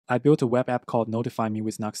I built a web app called Notify Me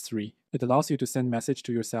with Nuxt 3. It allows you to send message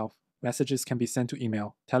to yourself. Messages can be sent to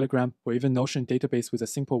email, Telegram, or even Notion database with a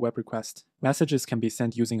simple web request. Messages can be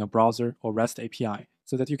sent using a browser or REST API,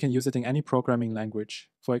 so that you can use it in any programming language.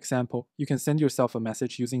 For example, you can send yourself a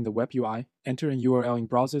message using the web UI, enter a URL in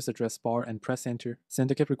browser's address bar and press enter,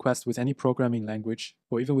 send a GET request with any programming language,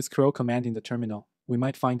 or even with curl command in the terminal. We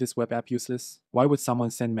might find this web app useless. Why would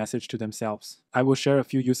someone send message to themselves? I will share a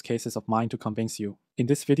few use cases of mine to convince you. In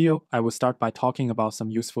this video, I will start by talking about some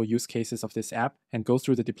useful use cases of this app and go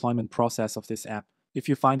through the deployment process of this app. If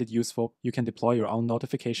you find it useful, you can deploy your own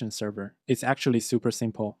notification server. It's actually super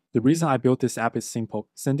simple. The reason I built this app is simple: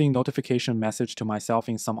 sending notification message to myself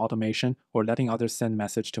in some automation or letting others send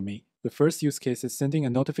message to me. The first use case is sending a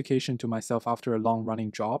notification to myself after a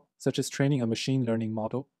long-running job, such as training a machine learning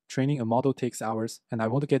model. Training a model takes hours, and I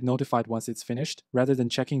want to get notified once it's finished, rather than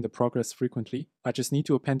checking the progress frequently. I just need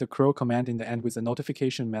to append a curl command in the end with a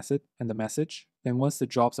notification method and the message. Then once the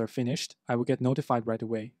jobs are finished, I will get notified right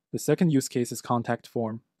away. The second use case is contact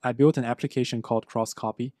form. I built an application called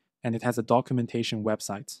CrossCopy, and it has a documentation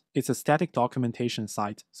website. It's a static documentation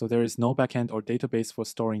site, so there is no backend or database for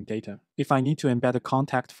storing data. If I need to embed a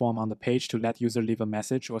contact form on the page to let user leave a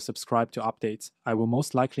message or subscribe to updates, I will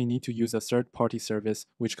most likely need to use a third-party service,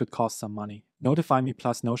 which could cost some money. Notify Me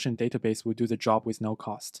plus Notion database will do the job with no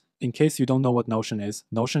cost. In case you don't know what Notion is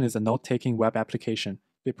a note-taking web application.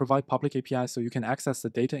 They provide public APIs so you can access the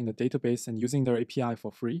data in the database and using their API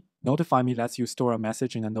for free. Notify Me lets you store a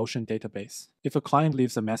message in a Notion database. If a client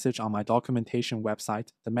leaves a message on my documentation website,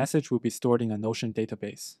 the message will be stored in a Notion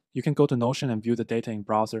database. You can go to Notion and view the data in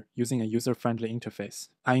browser using a user-friendly interface.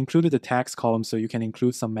 I included a tags column so you can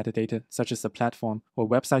include some metadata such as the platform or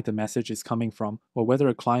website the message is coming from, or whether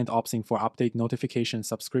a client opts in for update notification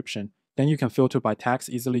subscription. Then you can filter by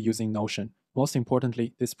tags easily using Notion. Most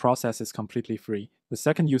importantly, this process is completely free. The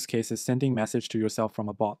second use case is sending message to yourself from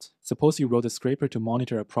a bot. Suppose you wrote a scraper to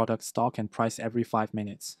monitor a product stock and price every 5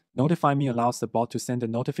 minutes. Notify Me allows the bot to send a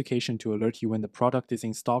notification to alert you when the product is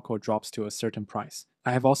in stock or drops to a certain price.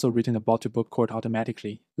 I have also written a bot to book court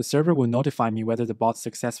automatically. The server will notify me whether the bot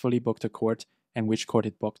successfully booked a court and which court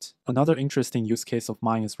it booked. Another interesting use case of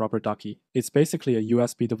mine is Rubber Ducky. It's basically a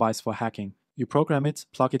USB device for hacking. You program it,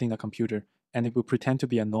 plug it in a computer, and it will pretend to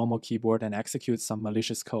be a normal keyboard and execute some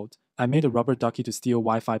malicious code. I made a Rubber Ducky to steal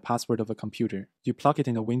Wi-Fi password of a computer. You plug it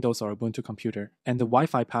in a Windows or Ubuntu computer, and the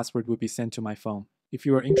Wi-Fi password will be sent to my phone. If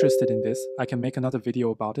you are interested in this, I can make another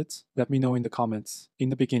video about it. Let me know in the comments. In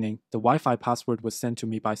the beginning, the Wi-Fi password was sent to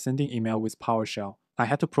me by sending email with PowerShell. I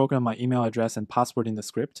had to program my email address and password in the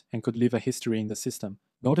script and could leave a history in the system.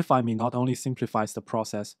 Notify Me not only simplifies the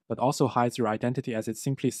process, but also hides your identity as it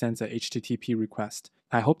simply sends a HTTP request.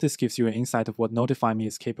 I hope this gives you an insight of what Notify Me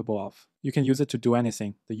is capable of. You can use it to do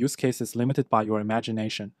anything. The use case is limited by your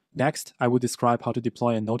imagination. Next, I will describe how to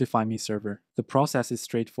deploy a Notify Me server. The process is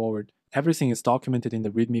straightforward. Everything is documented in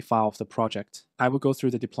the README file of the project. I will go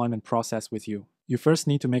through the deployment process with you. You first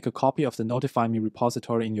need to make a copy of the Notify Me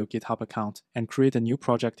repository in your GitHub account and create a new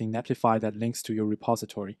project in Netlify that links to your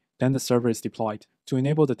repository. Then the server is deployed. To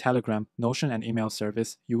enable the Telegram, Notion, and email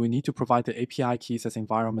service, you will need to provide the API keys as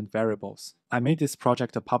environment variables. I made this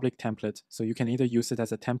project a public template, so you can either use it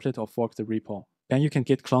as a template or fork the repo. Then you can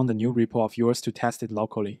git clone the new repo of yours to test it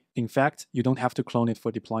locally. In fact, you don't have to clone it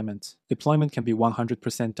for deployment. Deployment can be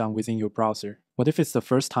 100% done within your browser. But if it's the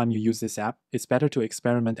first time you use this app, it's better to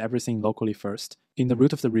experiment everything locally first. In the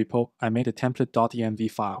root of the repo, I made a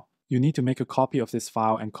template.env file. You need to make a copy of this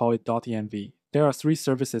file and call it .env. There are 3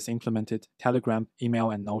 services implemented: Telegram, email,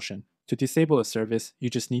 and Notion. To disable a service, you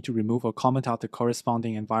just need to remove or comment out the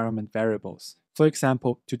corresponding environment variables. For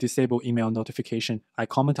example, to disable email notification, I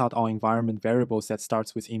comment out all environment variables that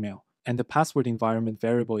starts with email. And the password environment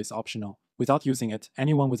variable is optional. Without using it,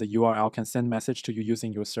 anyone with a URL can send message to you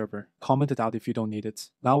using your server. Comment it out if you don't need it.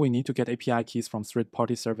 Now we need to get API keys from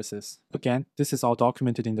third-party services. Again, this is all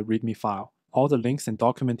documented in the README file. All the links and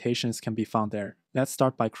documentations can be found there. Let's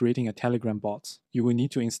start by creating a Telegram bot. You will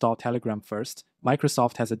need to install Telegram first.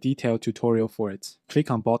 Microsoft has a detailed tutorial for it.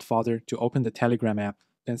 Click on Bot Father to open the Telegram app.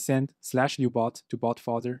 Then send /newbot to bot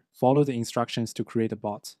father. Follow the instructions to create a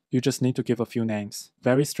bot. You just need to give a few names.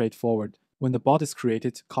 Very straightforward. When the bot is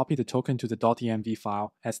created, copy the token to the .env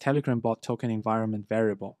file as Telegram bot token environment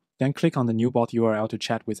variable. Then click on the new bot URL to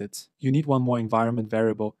chat with it. You need one more environment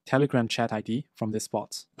variable, Telegram chat ID, from this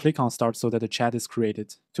bot. Click on Start so that the chat is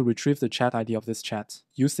created. To retrieve the chat ID of this chat,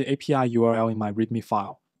 use the API URL in my README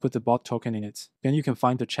file. put the bot token in it. Then you can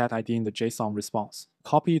find the chat ID in the JSON response.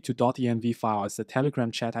 Copy it to .env file as the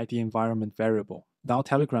Telegram chat ID environment variable. Now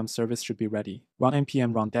Telegram service should be ready. Run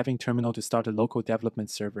npm run deving terminal to start a local development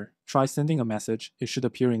server. Try sending a message. It should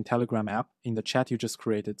appear in Telegram app in the chat you just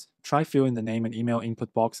created. Try fill in the name and email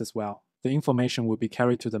input box as well. The information will be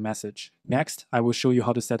carried to the message. Next, I will show you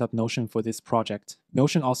how to set up Notion for this project.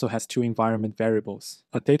 Notion also has two environment variables,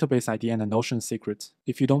 a database ID and a Notion secret.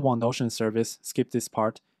 If you don't want Notion service, skip this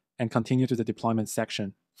part and continue to the deployment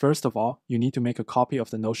section. First of all, you need to make a copy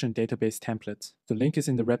of the Notion database template. The link is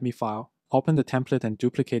in the README file. Open the template and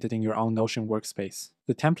duplicate it in your own Notion workspace.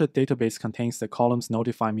 The template database contains the columns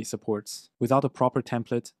Notify Me supports. Without a proper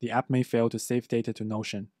template, the app may fail to save data to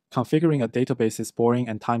Notion. Configuring a database is boring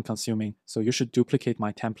and time-consuming, so you should duplicate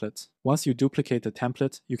my template. Once you duplicate the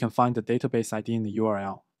template, you can find the database ID in the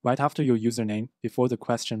URL. Right after your username, before the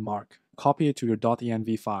question mark. Copy it to your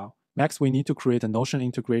 .env file. Next, we need to create a Notion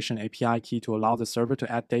integration API key to allow the server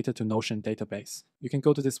to add data to Notion database. You can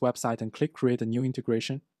go to this website and click Create a new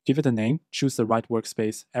integration. Give it a name, choose the right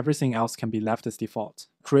workspace, everything else can be left as default.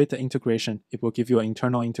 Create the integration, it will give you an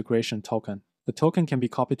internal integration token. The token can be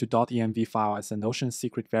copied to .env file as a Notion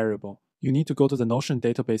secret variable. You need to go to the Notion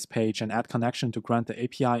database page and add connection to grant the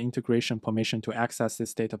API integration permission to access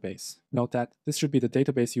this database. Note that this should be the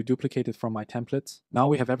database you duplicated from my templates. Now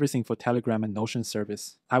we have everything for Telegram and Notion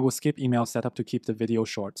service. I will skip email setup to keep the video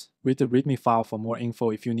short. Read the README file for more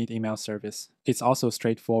info if you need email service. It's also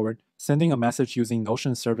straightforward. Sending a message using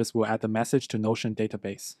Notion service will add the message to Notion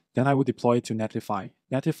database. Then I will deploy it to Netlify.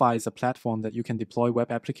 Netlify is a platform that you can deploy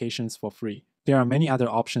web applications for free. There are many other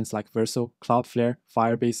options like Verso, Cloudflare,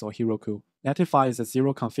 Firebase, or Heroku. Netlify is a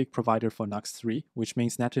zero-config provider for Nuxt 3, which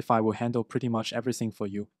means Netlify will handle pretty much everything for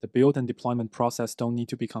you. The build and deployment process don't need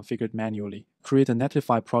to be configured manually. Create a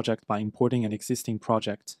Netlify project by importing an existing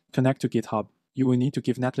project. Connect to GitHub. You will need to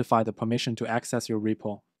give Netlify the permission to access your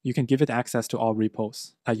repo. You can give it access to all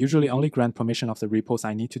repos. I usually only grant permission of the repos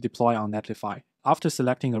I need to deploy on Netlify. After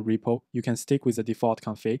selecting a repo, you can stick with the default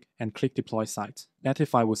config and click Deploy Site.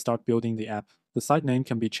 Netlify will start building the app. The site name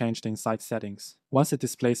can be changed in site settings. Once it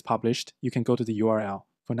displays published, you can go to the URL.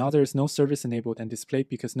 For now, there is no service enabled and displayed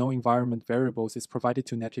because no environment variables is provided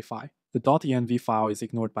to Netlify. The .env file is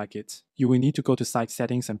ignored by Git. You will need to go to site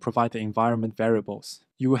settings and provide the environment variables.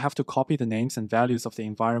 You will have to copy the names and values of the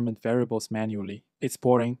environment variables manually. It's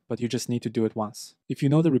boring, but you just need to do it once. If you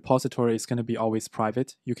know the repository is going to be always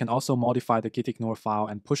private, you can also modify the gitignore file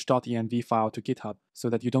and push .env file to GitHub so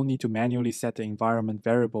that you don't need to manually set the environment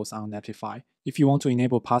variables on Netlify. If you want to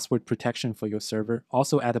enable password protection for your server,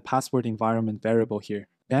 also add a password environment variable here.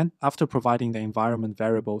 Then, after providing the environment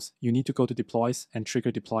variables, you need to go to Deploys and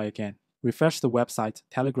trigger Deploy again. Refresh the website,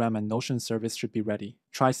 Telegram and Notion service should be ready.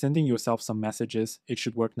 Try sending yourself some messages, it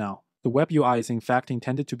should work now. The web UI is in fact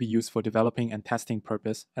intended to be used for developing and testing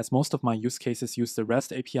purpose, as most of my use cases use the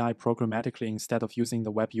REST API programmatically instead of using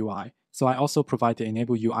the web UI. So I also provide the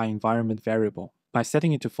enable UI environment variable. By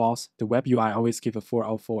setting it to false, the web UI always give a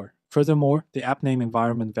 404. Furthermore, the app name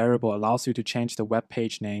environment variable allows you to change the web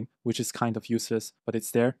page name, which is kind of useless, but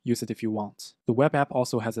it's there, use it if you want. The web app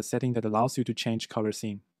also has a setting that allows you to change color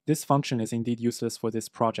theme. This function is indeed useless for this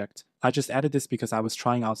project. I just added this because I was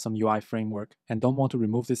trying out some UI framework and don't want to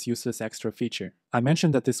remove this useless extra feature. I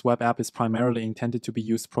mentioned that this web app is primarily intended to be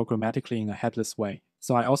used programmatically in a headless way,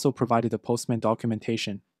 so I also provided a Postman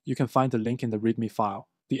documentation. You can find the link in the README file.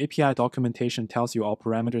 The API documentation tells you all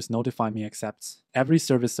parameters Notify Me accepts. Every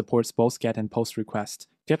service supports both GET and POST request.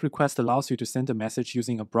 GET request allows you to send a message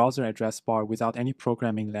using a browser address bar without any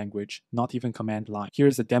programming language, not even command line. Here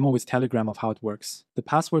is a demo with Telegram of how it works. The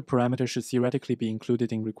password parameter should theoretically be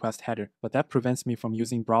included in request header, but that prevents me from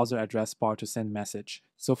using browser address bar to send message.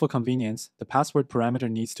 So for convenience, the password parameter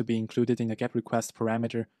needs to be included in the GET request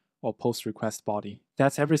parameter or POST request body.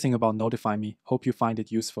 That's everything about Notify Me. Hope you find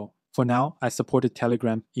it useful. For now, I supported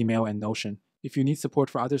Telegram, email, and Notion. If you need support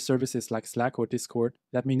for other services like Slack or Discord,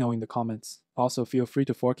 let me know in the comments. Also, feel free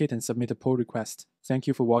to fork it and submit a pull request. Thank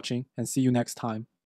you for watching, and see you next time.